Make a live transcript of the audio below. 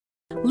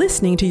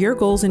Listening to your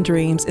goals and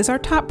dreams is our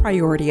top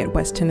priority at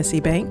West Tennessee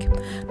Bank.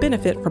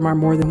 Benefit from our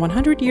more than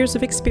 100 years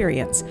of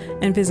experience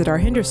and visit our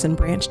Henderson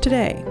branch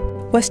today.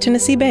 West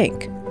Tennessee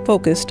Bank,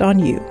 focused on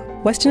you.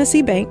 West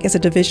Tennessee Bank is a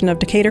division of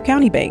Decatur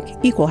County Bank,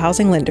 equal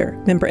housing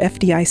lender, member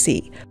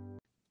FDIC.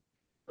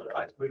 All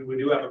right, we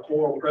do have a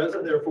quorum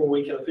present, therefore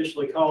we can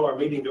officially call our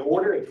meeting to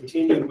order and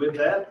continue with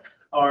that.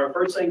 Our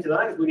first thing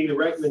tonight is we need a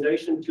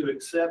recommendation to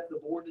accept the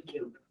board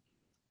agenda.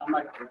 I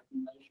make a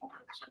recommendation to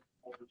accept the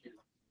board agenda.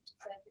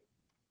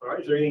 All right,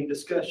 is there any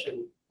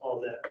discussion on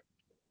that?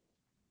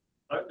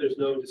 All right, there's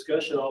no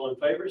discussion. All in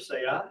favor,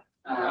 say aye.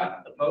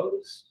 Aye.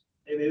 Opposed?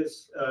 It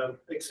is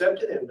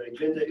accepted and the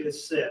agenda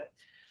is set.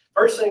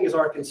 First thing is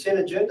our consent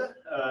agenda.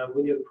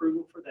 We need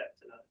approval for that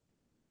tonight.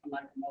 I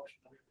make a motion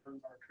to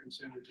approve our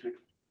consent agenda.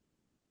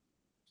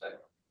 Second.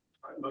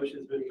 All right, motion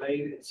has been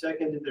made and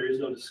seconded. There is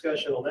no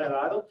discussion on that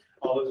item.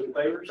 All those in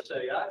favor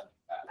say aye.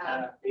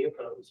 Aye. Any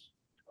opposed?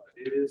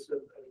 It is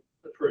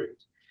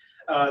approved.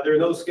 There are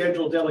no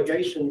scheduled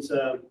delegations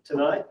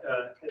tonight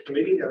at the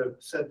meeting. I've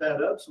set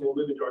that up, so we'll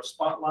move into our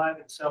spotlight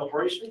and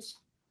celebrations.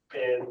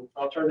 And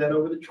I'll turn that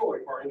over to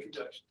Troy for our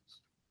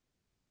introductions.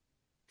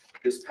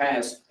 This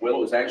past, well, it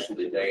was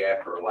actually the day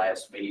after our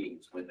last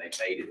meetings when they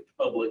made it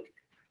public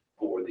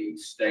for the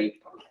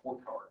state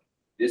report card.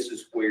 This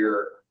is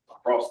where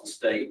across the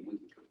state we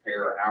can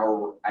compare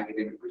our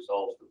academic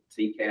results with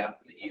the TCAP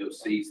and the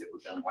EOCs that were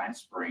done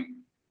last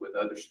spring with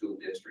other school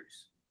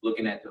districts.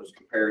 Looking at those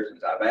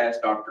comparisons, I've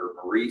asked Dr.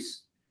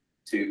 Maurice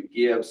to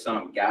give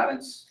some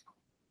guidance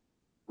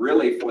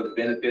really for the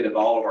benefit of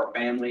all of our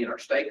family and our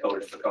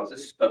stakeholders, because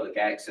this is public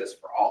access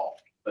for all.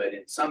 But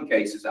in some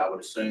cases, I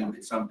would assume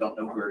that some don't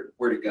know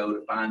where to go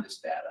to find this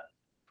data.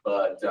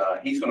 But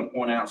he's going to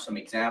point out some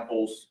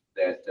examples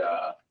that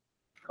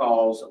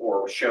cause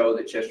or show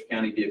that Chester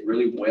County did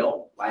really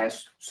well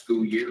last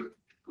school year.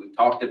 We've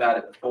talked about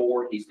it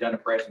before. He's done a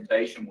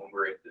presentation when we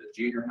were at the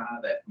junior high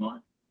that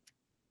month.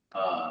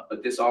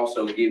 But this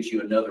also gives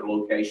you another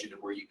location of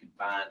where you can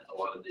find a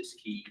lot of this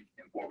key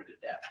informative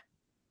data.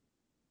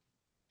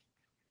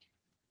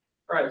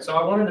 All right, so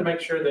I wanted to make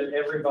sure that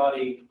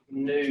everybody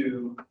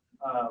knew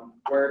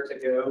where to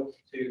go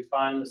to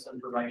find this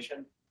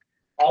information.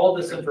 All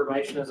of this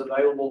information is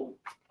available.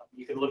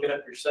 You can look it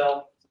up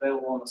yourself. It's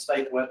available on the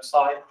state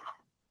website.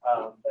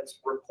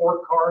 That's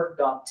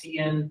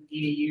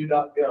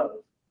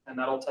reportcard.tnedu.gov, and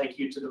that'll take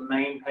you to the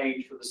main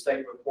page for the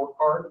state report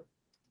card.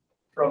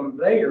 From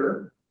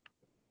there,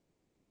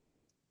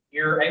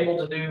 you're able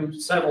to do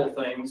several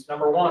things.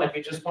 Number one, if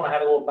you just want to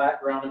have a little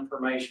background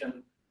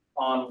information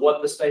on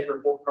what the state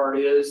report card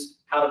is,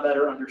 how to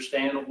better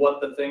understand what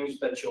the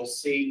things that you'll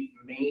see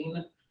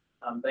mean.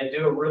 They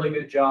do a really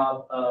good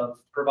job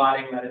of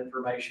providing that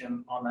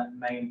information on that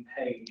main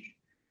page.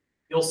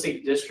 You'll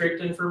see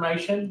district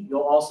information.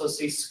 You'll also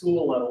see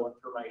school level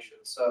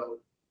information. So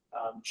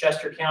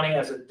Chester County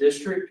as a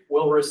district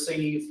will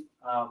receive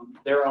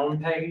their own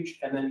page,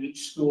 and then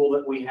each school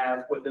that we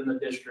have within the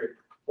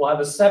district will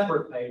have a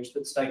separate page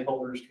that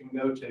stakeholders can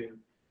go to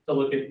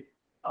look at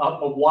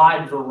a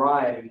wide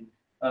variety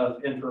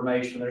of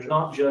information. There's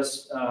not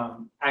just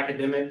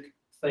academic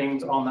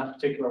things on that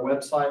particular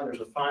website. There's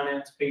a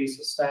finance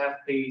piece, a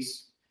staff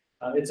piece.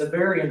 It's a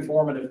very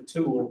informative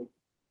tool.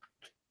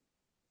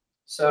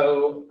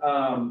 So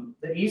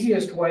the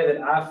easiest way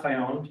that I've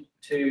found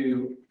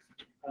to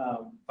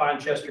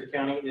find Chester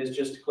County is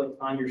just to click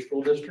Find Your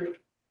School District.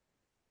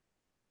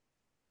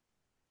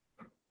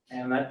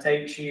 And that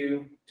takes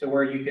you to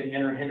where you can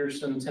enter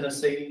Henderson,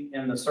 Tennessee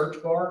in the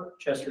search bar.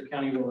 Chester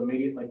County will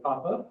immediately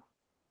pop up.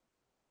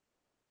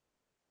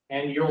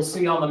 And you'll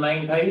see on the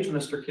main page,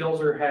 Mr.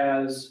 Kilzer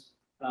has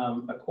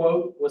a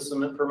quote with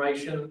some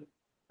information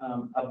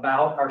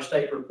about our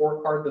state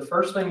report card. The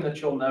first thing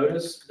that you'll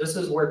notice, this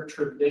is where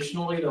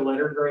traditionally the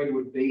letter grade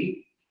would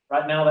be.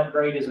 Right now that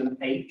grade is an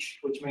H,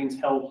 which means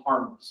held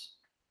harmless.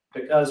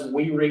 Because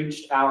we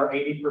reached our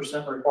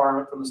 80%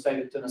 requirement from the state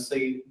of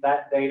Tennessee,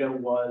 that data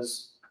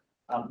was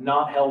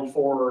not held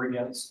for or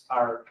against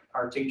our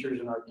teachers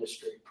in our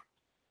district.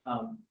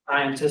 I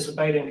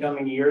anticipate in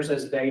coming years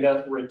as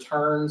data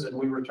returns and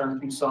we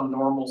return to some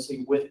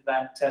normalcy with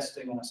that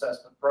testing and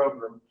assessment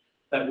program,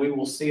 that we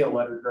will see a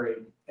letter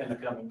grade in the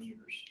coming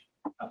years,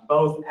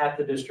 both at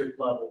the district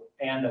level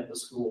and at the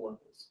school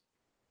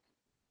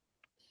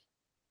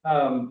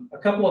levels. A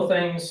couple of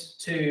things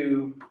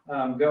to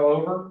go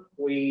over.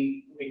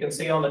 We can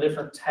see on the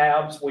different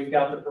tabs, we've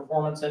got the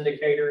performance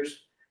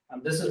indicators.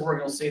 This is where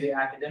you'll see the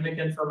academic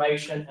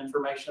information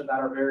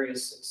about our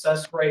various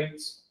success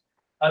rates.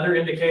 Other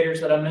indicators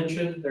that I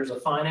mentioned, there's a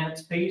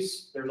finance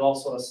piece, there's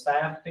also a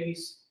staff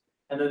piece,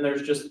 and then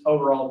there's just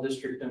overall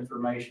district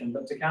information.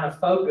 But to kind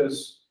of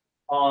focus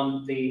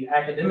on the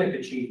academic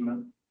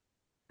achievement,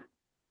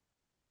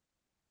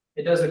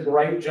 it does a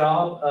great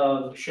job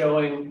of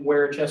showing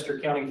where Chester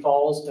County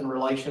falls in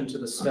relation to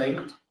the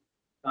state.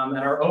 And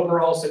our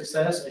overall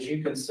success, as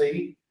you can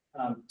see,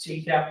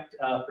 TCAP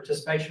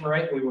participation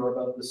rate, we were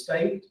above the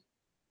state.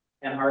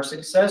 And our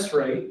success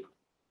rate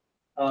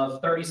of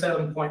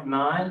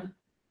 37.9,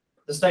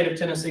 the state of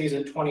Tennessee is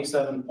at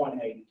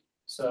 27.8.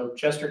 So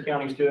Chester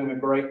County is doing a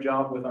great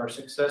job with our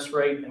success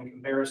rate in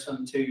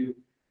comparison to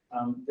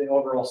the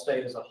overall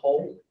state as a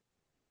whole.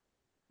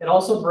 It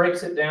also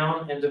breaks it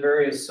down into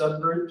various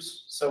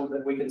subgroups so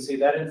that we can see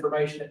that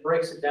information. It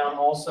breaks it down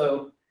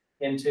also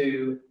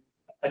into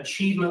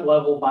achievement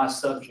level by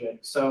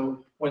subject.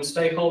 So when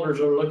stakeholders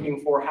are looking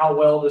for how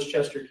well does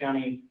Chester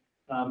County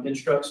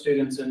instruct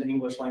students in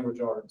English language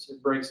arts,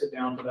 it breaks it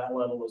down to that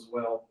level as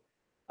well.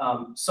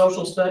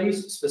 Social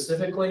studies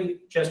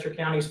specifically, Chester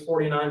County is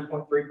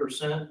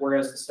 49.3%,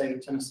 whereas the state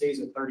of Tennessee is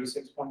at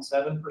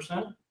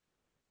 36.7%.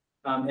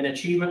 In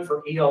achievement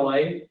for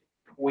ELA,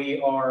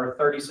 we are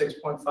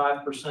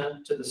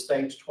 36.5% to the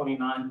state's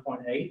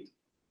 29.8%.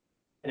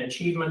 In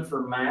achievement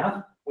for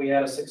math, we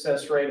had a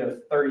success rate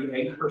of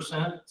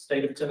 38%,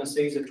 state of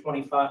Tennessee is at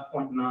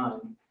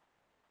 25.9%.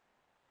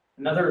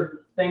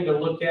 Another thing to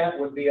look at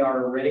would be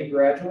our ready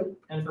graduate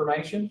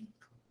information.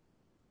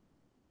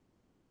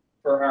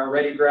 For our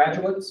ready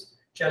graduates,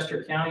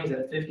 Chester County is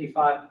at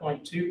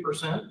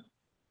 55.2%,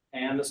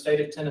 and the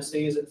state of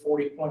Tennessee is at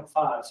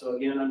 40.5%. So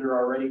again, under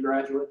our ready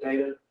graduate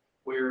data,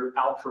 we're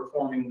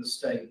outperforming the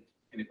state.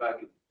 And if I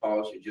could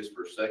pause you just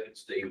for a second,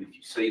 Steve, if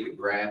you see the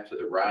graph to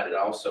the right, it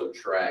also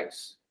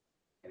tracks,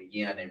 and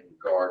again, in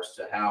regards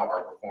to how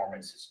our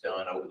performance has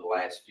done over the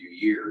last few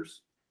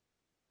years.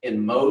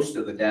 In most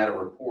of the data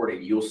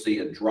reporting, you'll see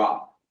a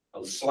drop,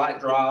 a slight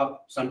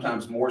drop,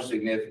 sometimes more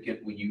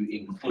significant when you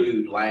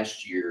include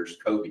last year's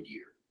COVID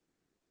year.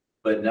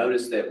 But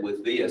notice that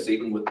with this,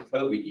 even with the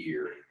COVID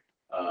year,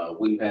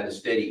 we've had a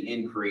steady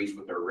increase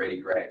with our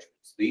ready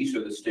graduates. These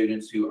are the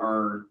students who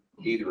earn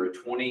either a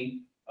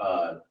 20,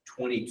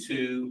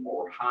 22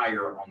 or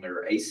higher on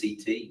their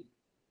ACT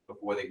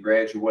before they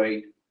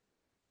graduate.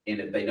 And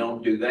if they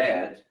don't do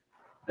that,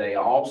 they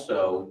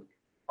also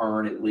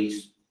earn at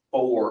least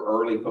 4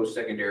 early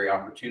post-secondary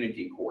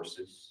opportunity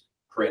courses,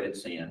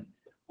 credits in,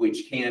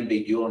 which can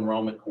be dual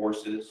enrollment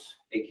courses.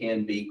 It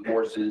can be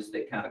courses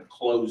that kind of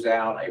close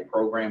out a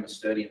program of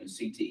study in the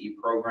CTE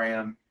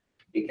program.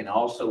 It can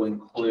also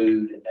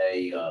include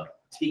a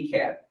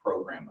TCAP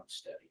program of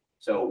study.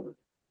 So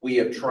we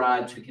have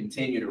tried to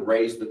continue to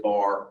raise the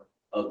bar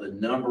of the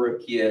number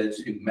of kids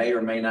who may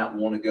or may not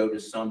want to go to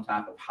some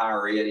type of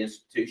higher ed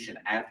institution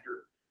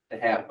after, to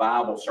have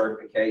viable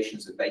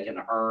certifications that they can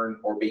earn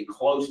or be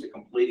close to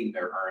completing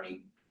their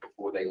earning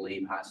before they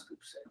leave high school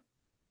setting.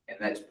 And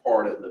that's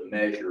part of the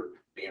measure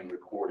being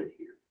recorded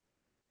here.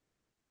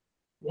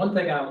 One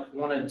thing I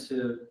wanted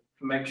to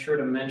make sure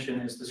to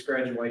mention is this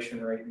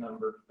graduation rate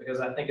number, because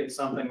I think it's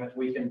something that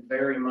we can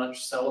very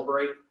much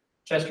celebrate.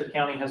 Chester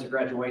County has a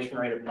graduation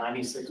rate of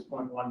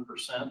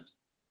 96.1%.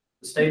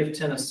 The state of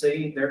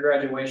Tennessee, their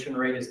graduation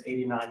rate is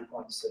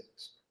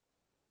 89.6%.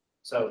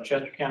 So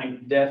Chester County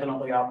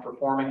definitely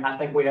outperforming. I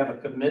think we have a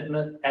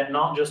commitment at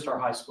not just our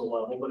high school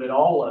level, but at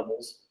all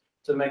levels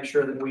to make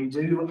sure that we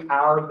do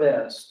our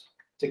best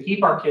to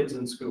keep our kids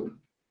in school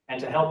and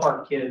to help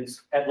our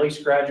kids at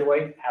least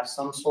graduate, have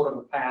some sort of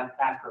a path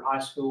after high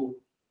school,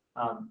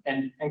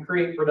 and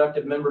create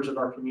productive members of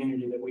our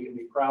community that we can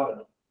be proud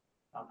of.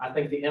 I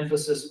think the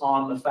emphasis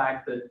on the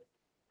fact that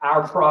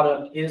our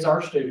product is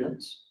our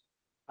students,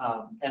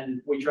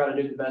 and we try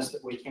to do the best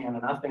that we can.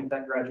 And I think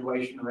that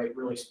graduation rate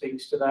really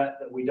speaks to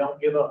that we don't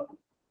give up.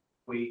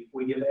 We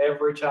give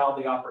every child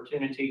the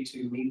opportunity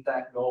to meet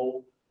that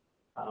goal.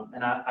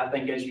 And I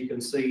think, as you can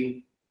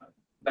see,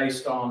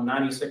 based on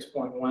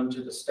 96.1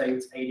 to the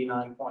state's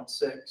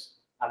 89.6,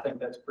 I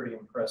think that's pretty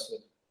impressive.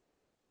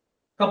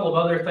 A couple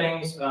of other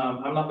things,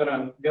 I'm not going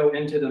to go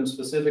into them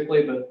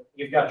specifically, but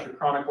you've got your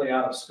chronically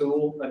out of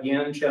school.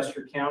 Again,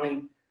 Chester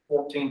County,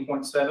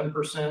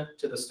 14.7%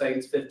 to the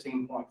state's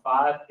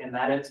 15.5. In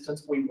that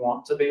instance, we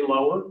want to be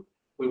lower.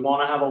 We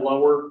want to have a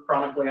lower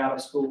chronically out of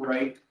school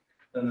rate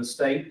than the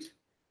state.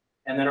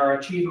 And then our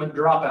achievement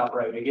dropout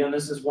rate. Again,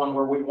 this is one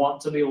where we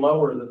want to be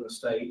lower than the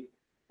state.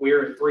 We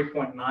are at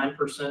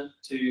 3.9%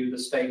 to the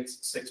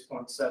state's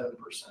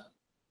 6.7%,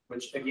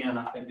 which again,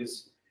 I think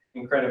is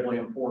incredibly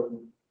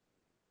important.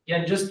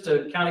 Again, just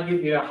to kind of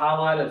give you a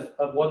highlight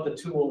of what the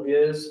tool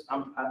is,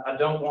 I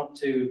don't want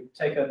to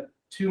take up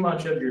too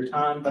much of your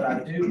time, but I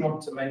do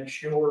want to make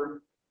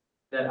sure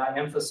that I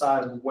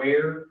emphasize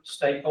where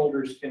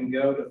stakeholders can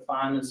go to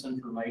find this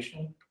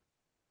information.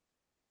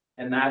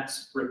 And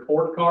that's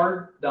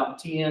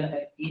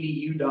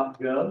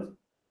reportcard.tn@edu.gov.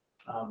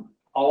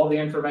 All of the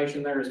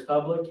information there is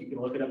public. You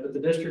can look it up at the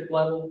district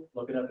level,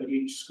 look it up at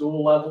each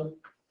school level.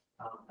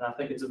 And I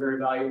think it's a very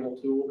valuable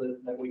tool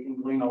that we can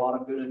glean a lot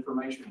of good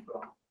information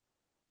from.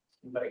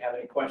 Anybody have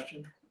any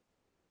questions?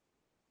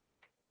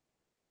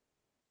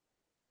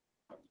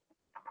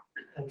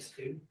 Thanks,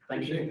 Steve.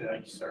 Thank you.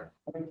 Thank you, sir.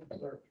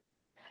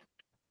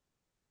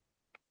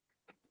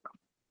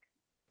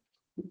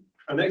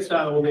 Our next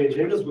item on the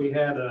agenda is we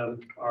had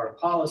our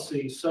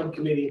policy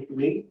subcommittee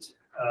meet,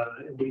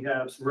 and we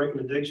have some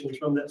recommendations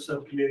from that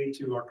subcommittee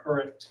to our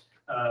current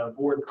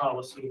board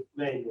policy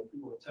manual. If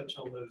you want to touch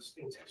on those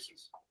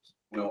instances.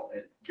 Well,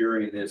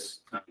 during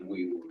this time,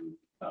 we were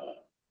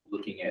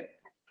looking at,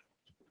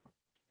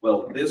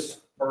 well,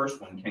 this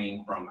first one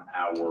came from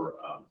our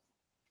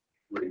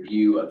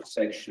review of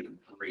section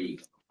 3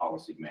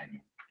 policy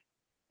manual.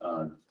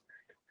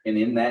 And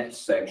in that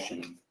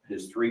section,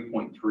 this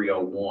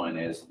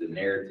 3.301, as the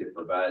narrative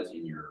provides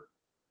in your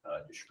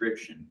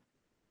description,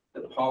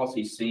 the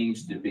policy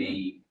seems to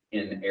be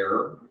in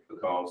error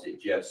because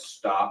it just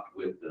stopped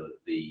with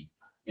the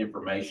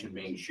information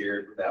being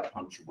shared without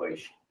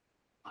punctuation.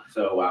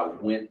 So I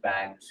went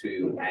back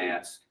to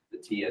ask the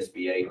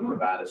TSBA to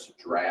provide us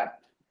a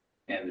draft,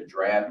 and the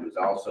draft is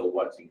also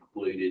what's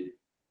included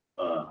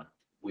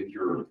with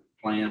your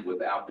plan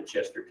without the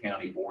Chester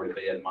County Board of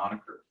Ed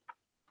moniker.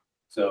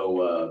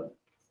 So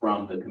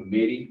from the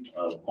committee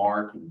of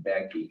Mark and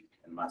Becky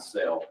and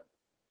myself,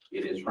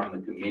 it is from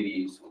the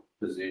committee's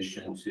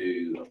position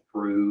to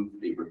approve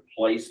the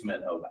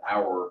replacement of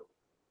our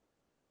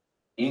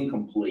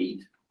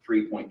incomplete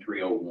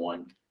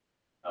 3.301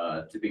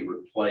 to be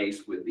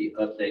replaced with the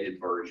updated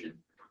version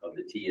of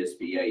the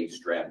TSBA's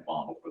draft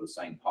model for the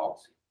same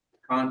policy.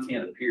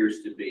 Content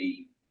appears to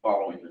be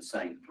following the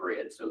same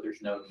thread, so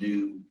there's no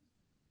new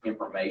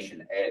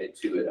information added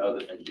to it other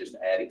than just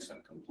adding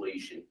some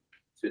completion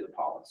to the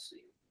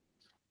policy.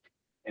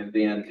 And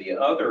then the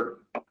other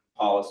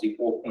policy,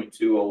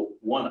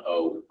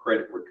 4.2010,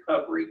 credit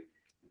recovery,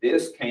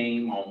 this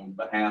came on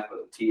behalf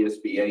of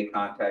TSBA,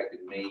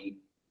 contacted me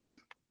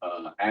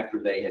after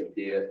they had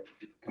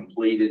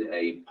completed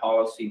a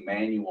policy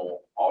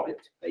manual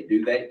audit. They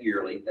do that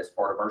yearly. That's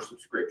part of our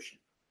subscription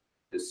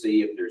to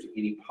see if there's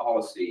any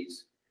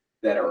policies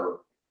that are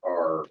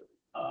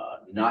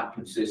not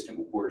consistent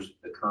with where's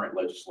the current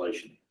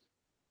legislation.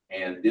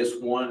 And this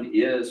one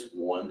is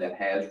one that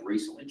has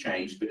recently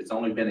changed, but it's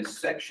only been a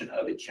section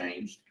of it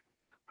changed.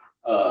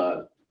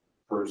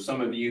 For some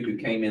of you who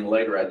came in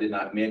later, I did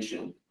not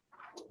mention,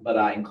 but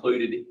I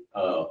included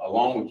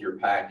along with your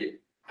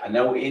packet. I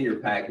know in your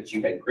package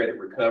you had credit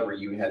recovery.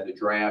 You had the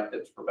draft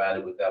that's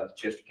provided without the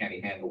Chester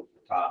County handle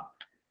at the top.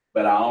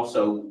 But I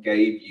also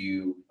gave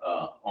you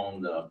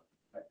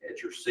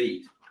at your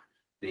seat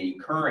the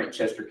current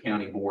Chester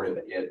County Board of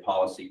Ed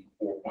policy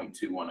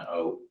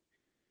 4.210.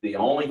 The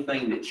only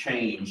thing that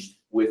changed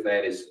with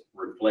that is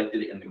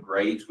reflected in the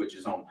grades, which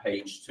is on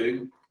page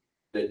 2.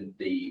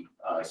 The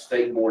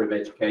State Board of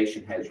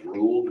Education has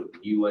ruled with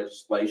new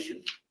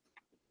legislation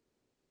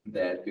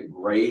that the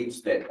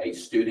grades that a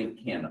student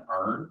can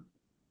earn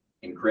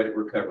in credit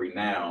recovery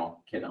now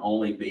can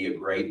only be a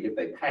grade if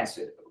they pass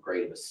it, a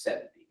grade of a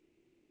 70.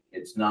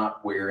 It's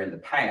not where in the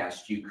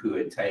past you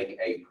could take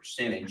a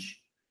percentage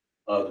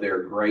of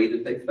their grade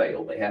that they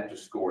failed. They have to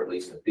score at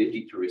least a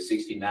 50 through a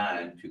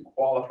 69 to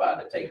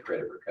qualify to take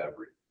credit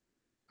recovery.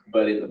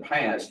 But in the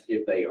past,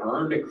 if they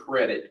earned a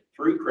credit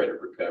through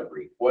credit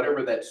recovery,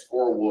 whatever that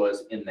score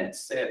was in that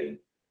setting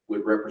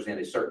would represent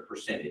a certain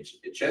percentage.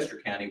 At Chester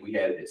County, we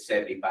had it at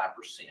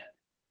 75%.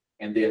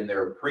 And then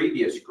their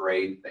previous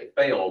grade they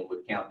failed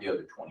would count the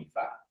other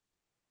 25.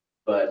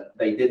 But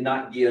they did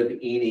not give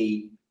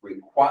any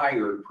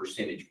required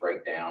percentage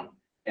breakdown.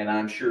 And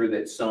I'm sure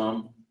that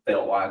some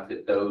felt like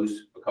that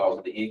those, because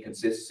of the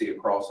inconsistency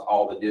across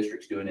all the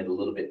districts doing it a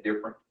little bit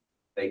different,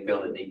 they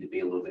felt it needed to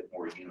be a little bit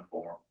more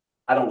uniform.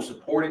 I don't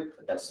support it,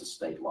 but that's the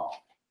state law.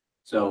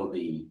 So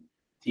the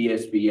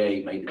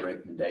TSBA made the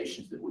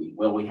recommendations that we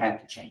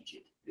have to change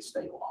it. It's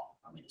state law.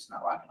 I mean, it's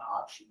not like an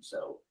option.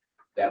 So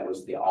that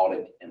was the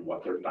audit and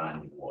what their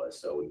finding was.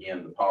 So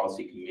again, the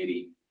policy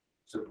committee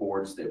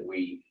supports that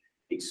we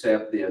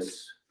accept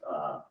this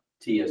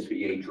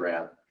TSBA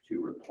draft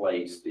to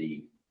replace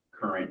the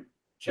current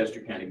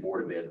Chester County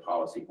Board of Ed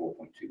policy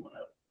 4.210.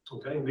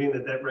 Okay, and being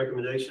that that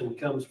recommendation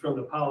comes from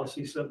the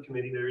policy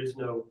subcommittee, there is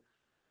no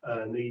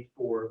need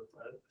for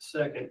a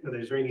second. But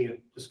is there any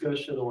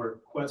discussion or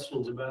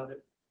questions about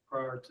it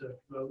prior to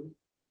voting?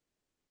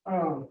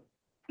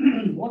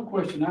 One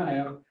question I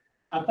have,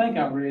 I think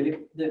I read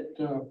it, that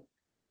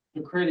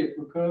the credit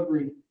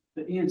recovery,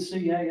 the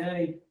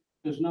NCAA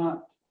does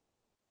not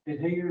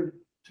adhere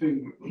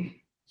to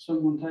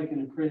someone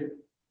taking a credit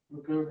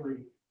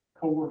recovery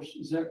course.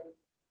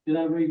 Did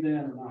I read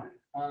that or not?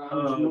 I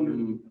was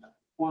wondering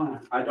why.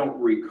 I don't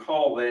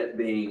recall that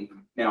being,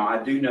 now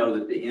I do know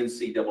that the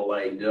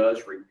NCAA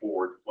does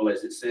report, well,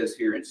 as it says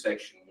here in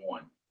section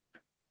 1,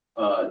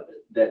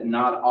 that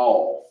not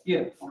all. Yeah,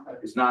 okay.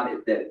 It's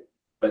not that,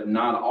 but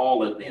not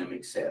all of them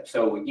accept.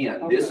 So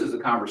again, Okay. This is a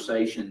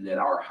conversation that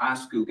our high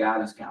school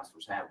guidance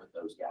counselors have with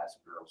those guys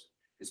and girls,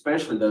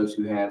 especially those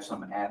who have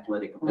some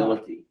athletic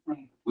ability.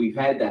 Right. We've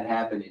had that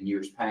happen in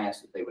years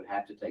past, that they would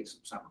have to take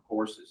some summer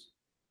courses.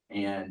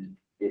 And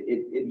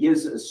it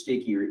gives a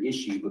stickier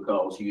issue,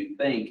 because you'd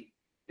think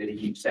that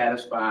if you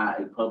satisfy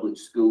a public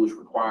school's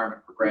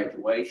requirement for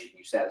graduation,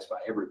 you satisfy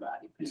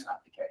everybody, but it's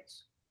not the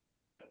case.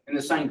 And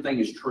the same thing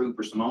is true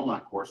for some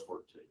online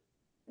coursework too.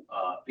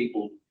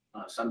 People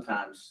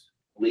sometimes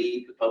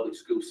leave the public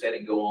school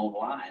setting, go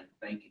online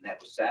thinking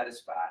that will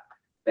satisfy.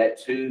 That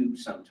too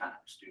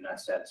sometimes do not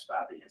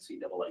satisfy the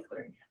NCAA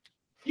clearinghouse.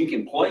 You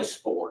can play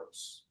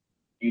sports,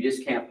 you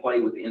just can't play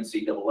with the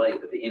NCAA,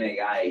 but the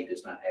NAIA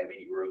does not have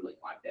any ruling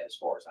like that as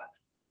far as I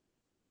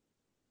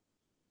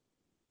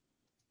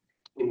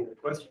know. Any other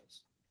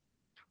questions?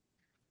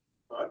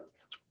 All right.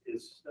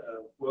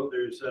 Well,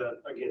 there's,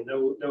 again,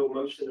 no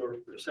motion or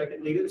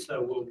second needed,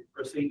 so we'll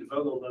proceed to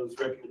vote on those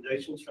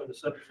recommendations from the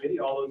subcommittee.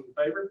 All those in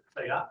favor,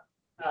 say aye.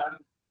 Aye.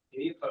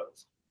 Any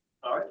opposed?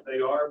 All right, they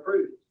are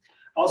approved.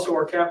 Also,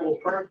 our capital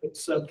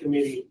projects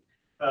subcommittee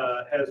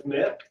has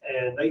met,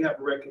 and they have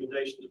a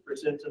recommendation to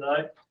present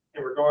tonight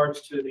in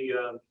regards to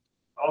the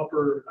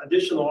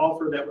additional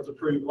offer that was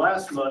approved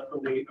last month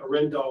from the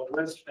Arendal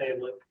West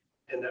family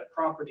and that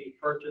property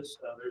purchase.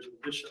 There's an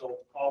additional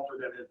offer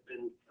that has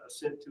been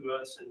sent to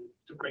us and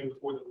to bring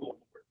before the full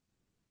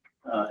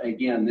board.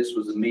 Again, this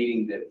was a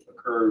meeting that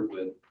occurred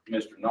with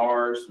Mr.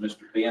 Nars,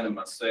 Mr. Ben, and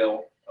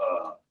myself.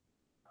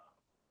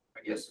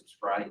 I guess it's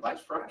Friday,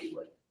 last Friday.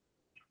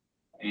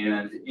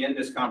 And in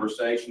this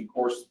conversation, of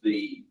course,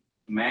 the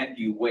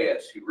Matthew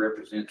West, who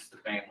represents the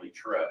family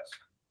trust,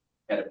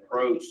 had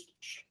approached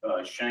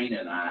Shane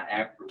and I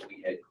after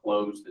we had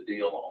closed the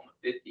deal on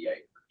the 50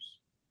 acres,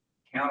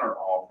 counter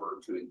offer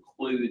to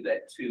include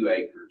that 2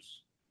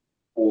 acres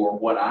for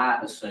what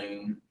I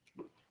assume,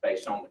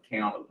 based on the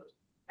count of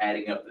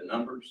adding up the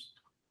numbers,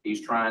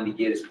 he's trying to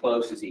get as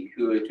close as he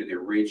could to the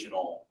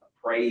original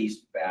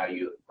appraised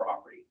value of the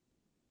property.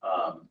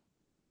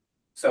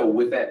 So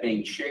with that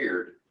being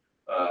shared,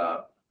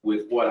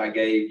 with what I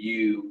gave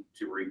you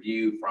to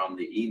review from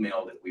the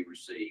email that we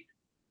received,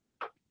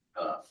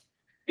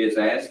 his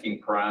asking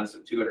price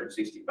of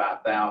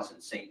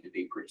 $265,000 seemed to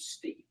be pretty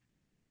steep.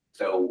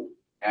 So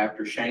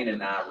after Shane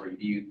and I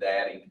reviewed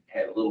that and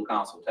had a little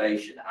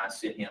consultation, I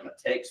sent him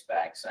a text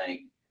back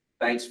saying,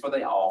 thanks for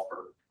the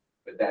offer,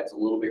 but that's a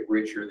little bit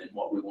richer than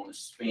what we want to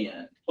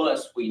spend.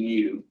 Plus, we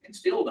knew and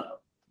still know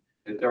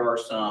that there are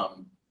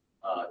some,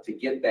 to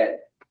get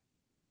that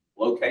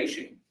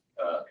location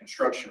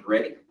construction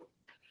ready,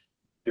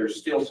 there's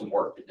still some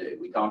work to do.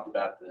 We talked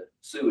about the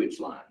sewage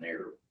line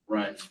there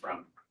runs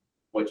from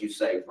what you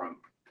say from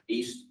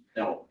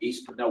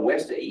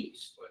west to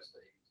east,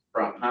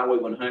 from Highway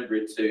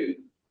 100 to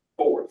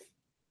 4th,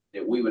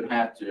 that we would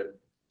have to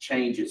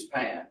change its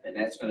path. And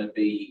that's not going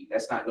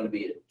to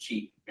be a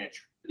cheap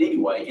venture. But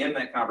anyway, in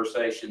that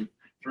conversation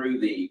through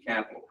the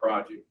capital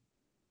project,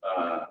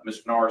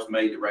 Mr. Norris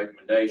made the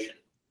recommendation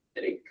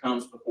that it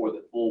comes before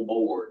the full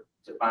board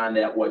to find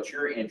out what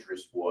your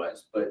interest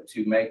was, but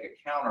to make a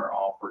counter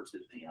offer to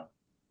them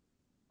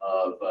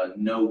of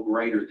no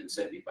greater than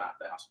 $75,000.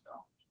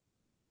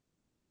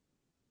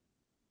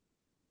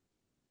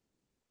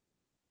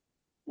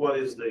 What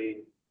is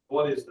the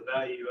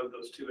value of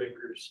those 2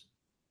 acres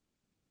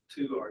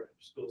to our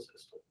school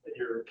system, in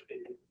your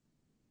opinion?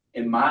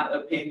 In my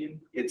opinion,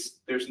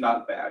 there's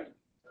not value.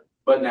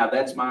 But now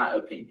that's my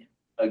opinion.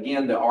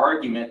 Again, the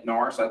argument,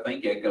 Norris, I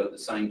think echoed the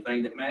same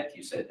thing that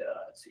Matthew said to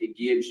us. It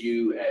gives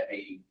you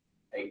a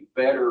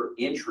better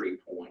entry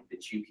point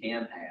that you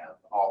can have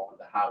off of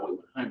the Highway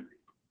 100.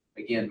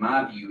 Again,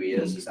 my view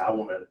is I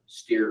want to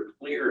steer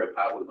clear of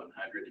Highway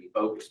 100 and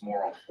focus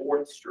more on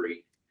 4th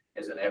Street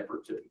as an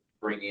effort to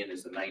bring in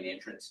as the main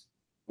entrance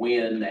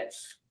when that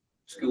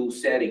school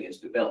setting is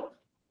developed.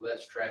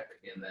 Less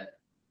traffic in that.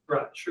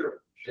 Right,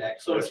 sure.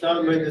 Jack, so it's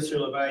not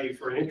necessarily a value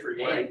for an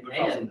entryway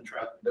because of the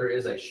traffic. There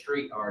is a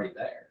street already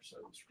there, so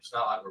it's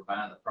not like we're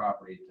buying the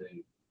property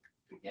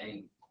to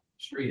gain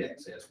street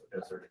access,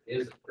 because there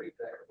is a street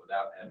there.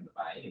 Without having to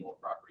buy any more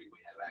property, we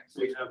have access.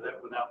 We have that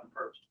without the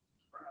purchase.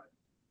 Right.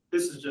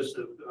 This is just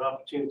an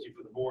opportunity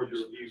for the board to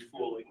review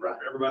fully, right,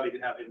 for everybody to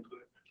have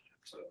input.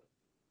 So,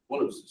 well,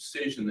 it was a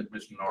decision that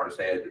Mr. Norris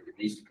had that it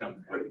needs to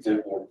come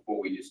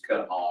before we just cut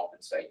them off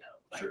and say no.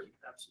 Thank you.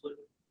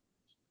 Absolutely.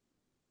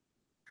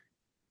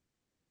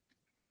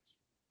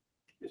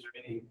 Is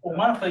there any? Well,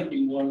 my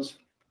thinking was,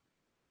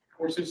 of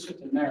course, it's just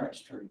a narrow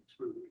street.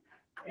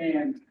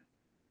 And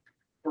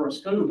for a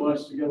school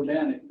bus to go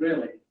down it,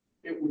 really,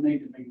 it would need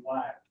to be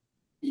wide.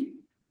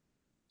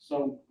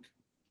 So,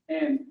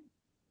 and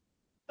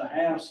the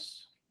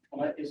house,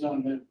 well, that is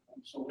unmovable,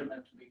 so it would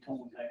have to be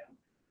torn down.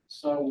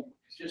 So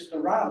just the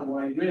right of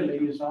way really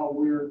is all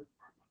we're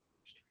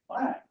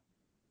buying.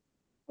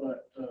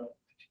 But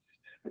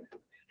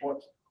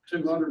what,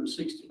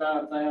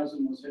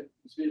 265,000 was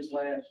his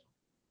last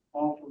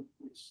offer,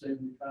 which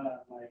 75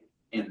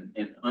 maybe.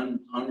 And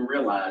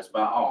unrealized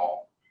by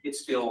all,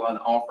 it's still an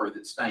offer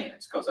that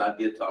stands, because I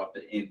did talk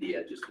to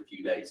India just a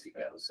few days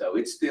ago. So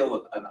it's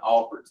still an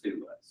offer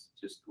to us,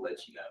 just to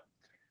let you know.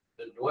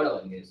 The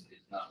dwelling is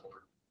not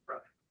worth.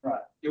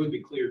 Right. It would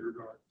be cleared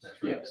regardless.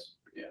 That's right. Yes.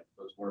 Yeah.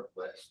 So it's worth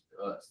less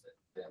to us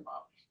than them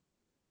options.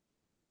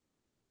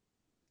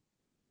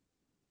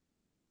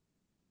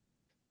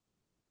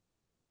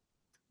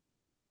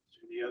 Is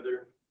there any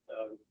other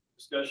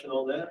discussion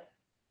on that?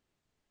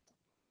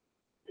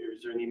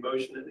 Is there any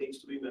motion that needs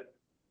to be made?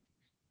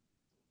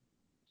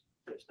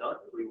 If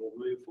not, we will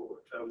move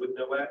forward with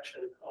no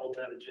action on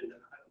that agenda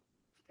item.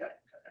 Okay.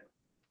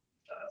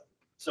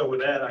 So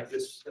with that, I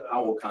guess I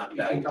will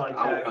contact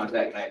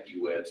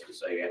Matthew West to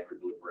say after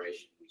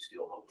deliberation, we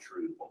still hold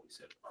true to what we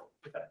said.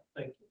 Okay,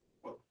 thank you.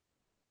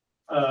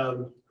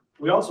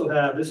 We also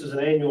have, this is an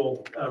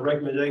annual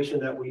recommendation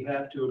that we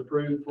have to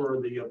approve for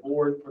the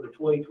board for the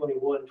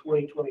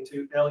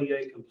 2021-2022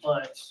 LEA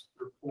compliance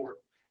report.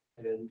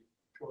 And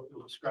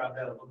we'll describe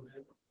that a little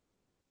bit.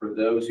 For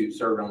those who've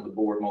served on the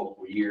board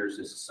multiple years,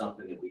 this is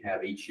something that we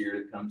have each year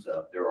that comes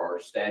up. There are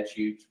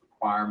statutes,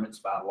 requirements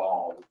by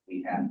law that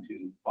we have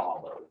to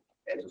follow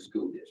as a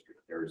school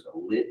district. There's a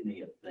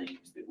litany of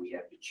things that we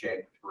have to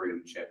check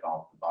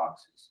off the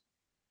boxes.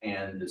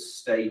 And the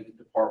State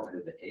Department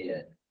of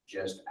Ed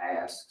just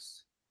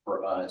asks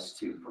for us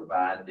to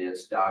provide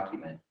this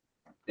document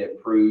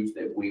that proves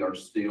that we are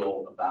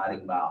still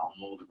abiding by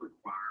all the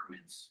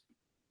requirements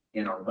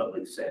in our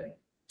public setting,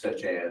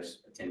 such as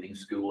attending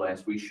school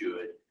as we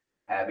should,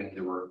 having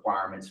the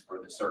requirements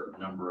for the certain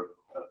number of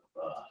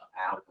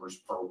hours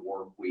per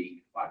work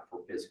week, like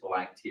for physical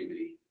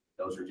activity.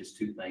 Those are just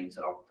two things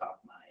off the top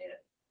of my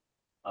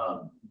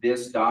head.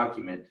 This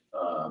document,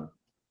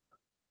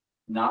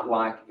 not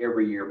like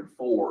every year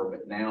before,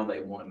 but now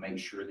they want to make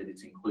sure that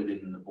it's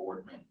included in the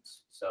board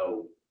minutes.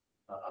 So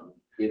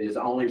it is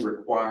only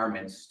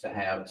requirements to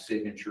have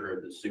signature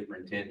of the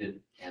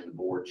superintendent and the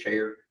board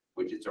chair,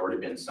 which it's already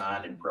been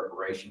signed in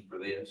preparation for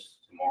this.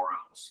 Tomorrow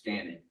I'll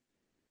scan it.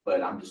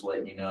 But I'm just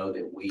letting you know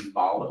that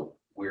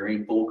we're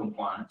in full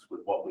compliance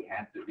with what we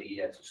have to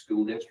be as a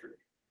school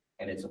district.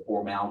 And it's a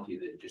formality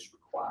that it just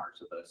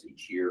requires of us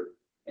each year.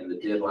 And the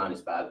deadline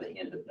is by the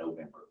end of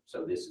November.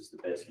 So this is the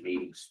best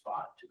meeting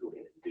spot to go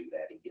ahead and do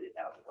that and get it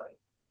out of the way.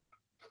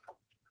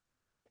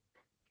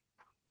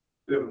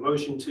 We have a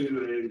motion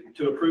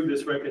to approve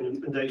this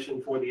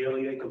recommendation for the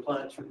LEA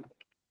compliance.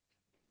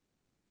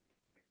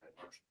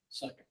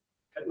 Second.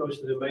 That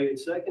motion has been made and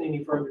second.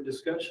 Any further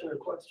discussion or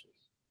questions?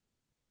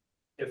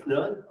 If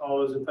none, all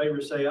those in favor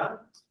say aye.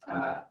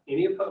 Aye.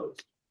 Any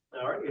opposed?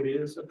 All right, it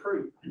is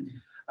approved.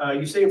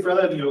 You see in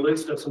front of you a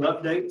list of some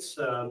updates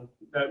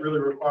that really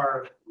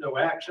require no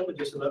action, but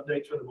just some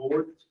updates for the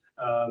board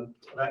of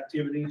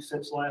activities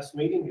since last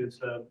meeting.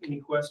 Is any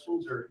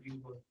questions or you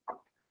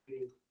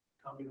any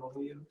comment on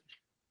any of it?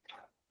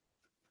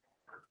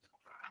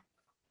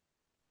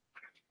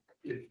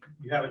 If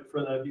you have it in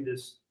front of you,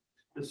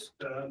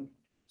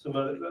 some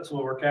of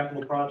our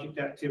capital project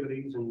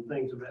activities and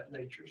things of that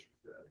nature.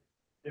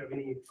 Do you have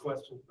any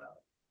questions about it?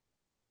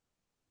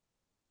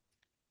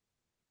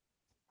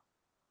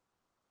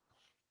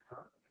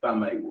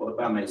 If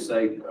I may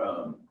say,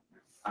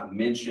 I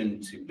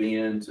mentioned to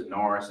Ben, to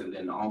Norris, and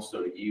then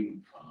also to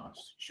you,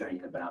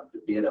 Shane, about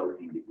the bid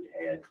opening that we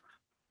had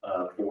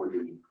for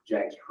the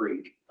Jacks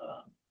Creek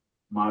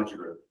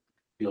modular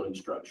building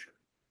structure.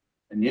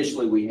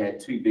 Initially, we had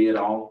two bid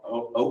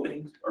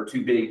openings or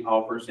two big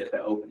offers at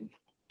the opening.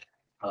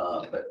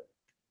 But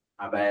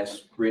I've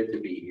asked Britt to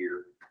be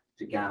here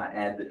to kind of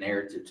add the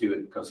narrative to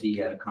it because he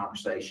had a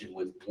conversation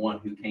with one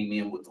who came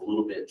in with a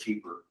little bit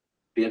cheaper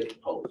bid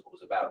proposal. It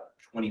was about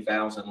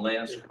 20,000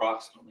 less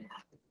approximately.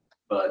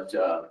 But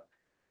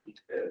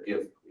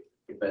if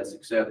that's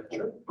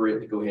acceptable,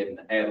 Britt, to go ahead and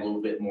add a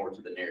little bit more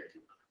to the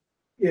narrative.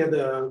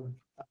 Yeah,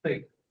 I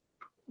think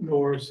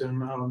Norris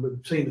and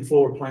I've seen the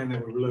floor plan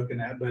that we were looking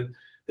at, but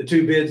the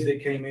two bids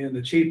that came in,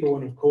 the cheaper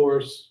one, of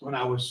course, when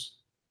I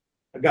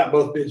got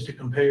both bids to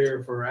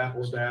compare for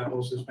apples to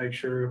apples, just make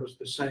sure it was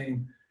the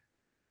same.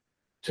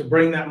 To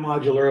bring that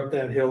modular up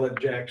that hill at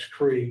Jacks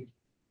Creek,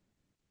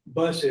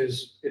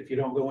 buses, if you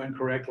don't go in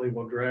correctly,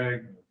 will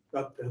drag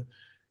up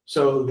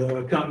so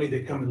the company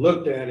that come and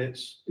looked at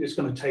it's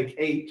going to take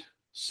 8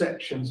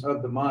 sections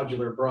of the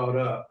modular brought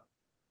up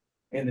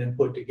and then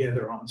put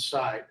together on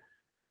site.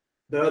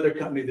 The other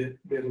company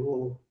that did a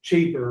little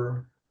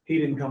cheaper, he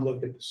didn't come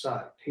look at the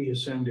site. He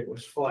assumed it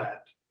was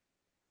flat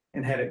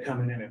and had it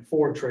coming in at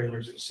 4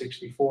 trailers at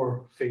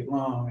 64 feet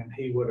long, and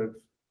he wouldn't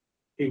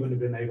have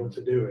been able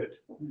to do it.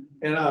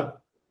 And I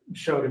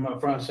showed him up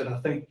front, I said, I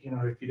think,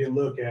 if you didn't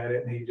look at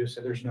it, and he just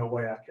said, there's no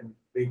way I can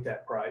beat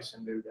that price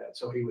and do that.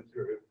 So he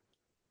withdrew.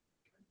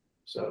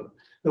 So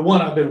the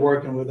one I've been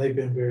working with, they've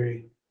been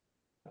very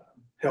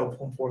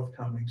helpful and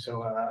forthcoming.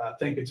 So I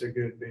think it's a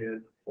good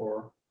bid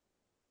for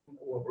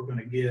what we're going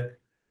to get.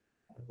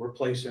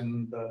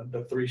 Replacing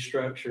the 3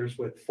 structures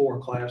with 4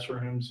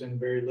 classrooms and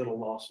very little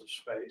loss of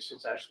space.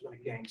 It's actually going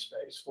to gain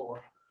space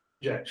for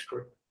Jacks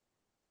Creek.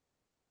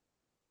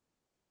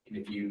 And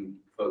if you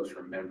folks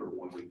remember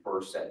when we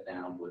first sat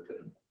down with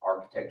an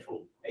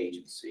architectural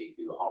agency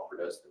who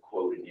offered us the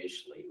quote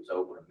initially, it was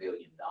over $1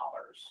 million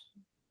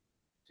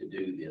to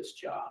do this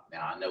job.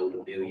 Now I know the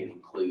 $1 million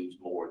includes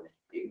more than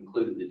it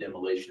included the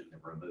demolition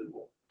and the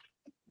removal,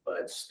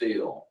 but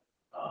still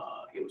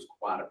it was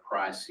quite a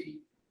pricey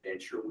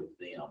venture with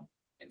them.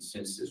 And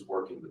since this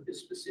working with this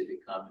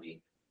specific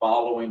company,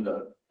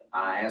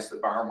 I asked the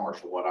fire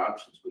marshal what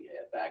options we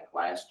had back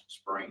last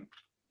spring.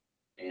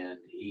 And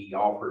he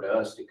offered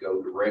us to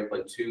go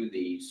directly to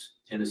these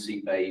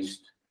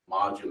Tennessee-based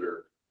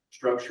modular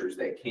structures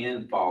that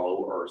can follow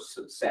or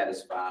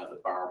satisfy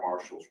the fire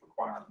marshal's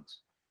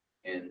requirements.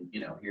 And,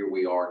 here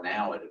we are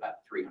now at about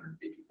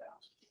 350,000.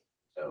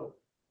 So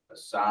a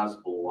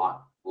sizable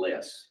lot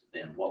less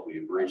than what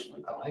we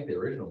originally thought. I think the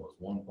original was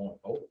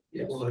 1.4.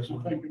 Yes. Well, that's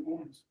what I think it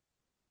was.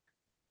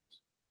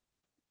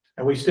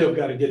 And we still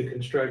got to get a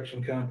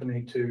construction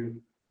company to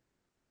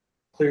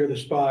clear the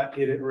spot,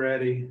 get it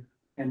ready,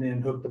 and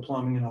then hook the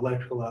plumbing and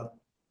electrical up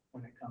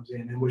when it comes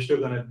in. And we're still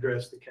gonna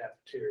address the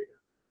cafeteria.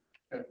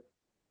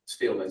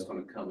 Still, that's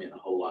gonna come in a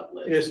whole lot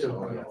less. It's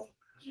still,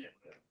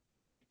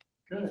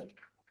 Good.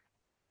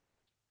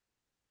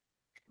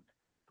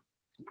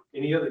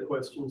 Any other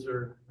questions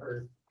or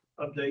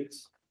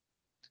updates?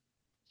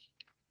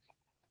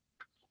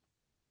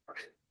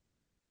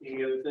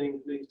 Any other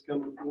things needs to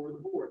come before the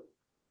board?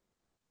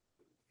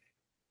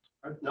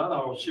 If not,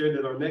 I'll share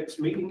that our next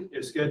meeting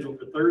is scheduled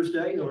for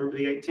Thursday, November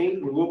the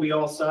 18th. We will be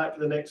all site for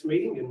the next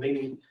meeting, and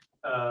meeting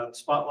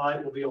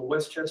spotlight will be on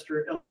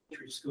Westchester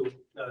Elementary School,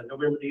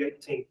 November the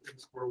 18th. This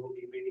is where we'll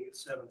be meeting at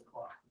 7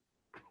 o'clock.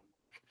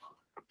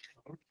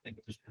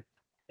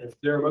 Is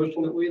there a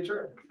motion that we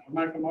adjourn? I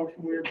make a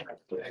motion, we adjourn.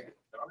 We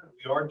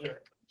are adjourned.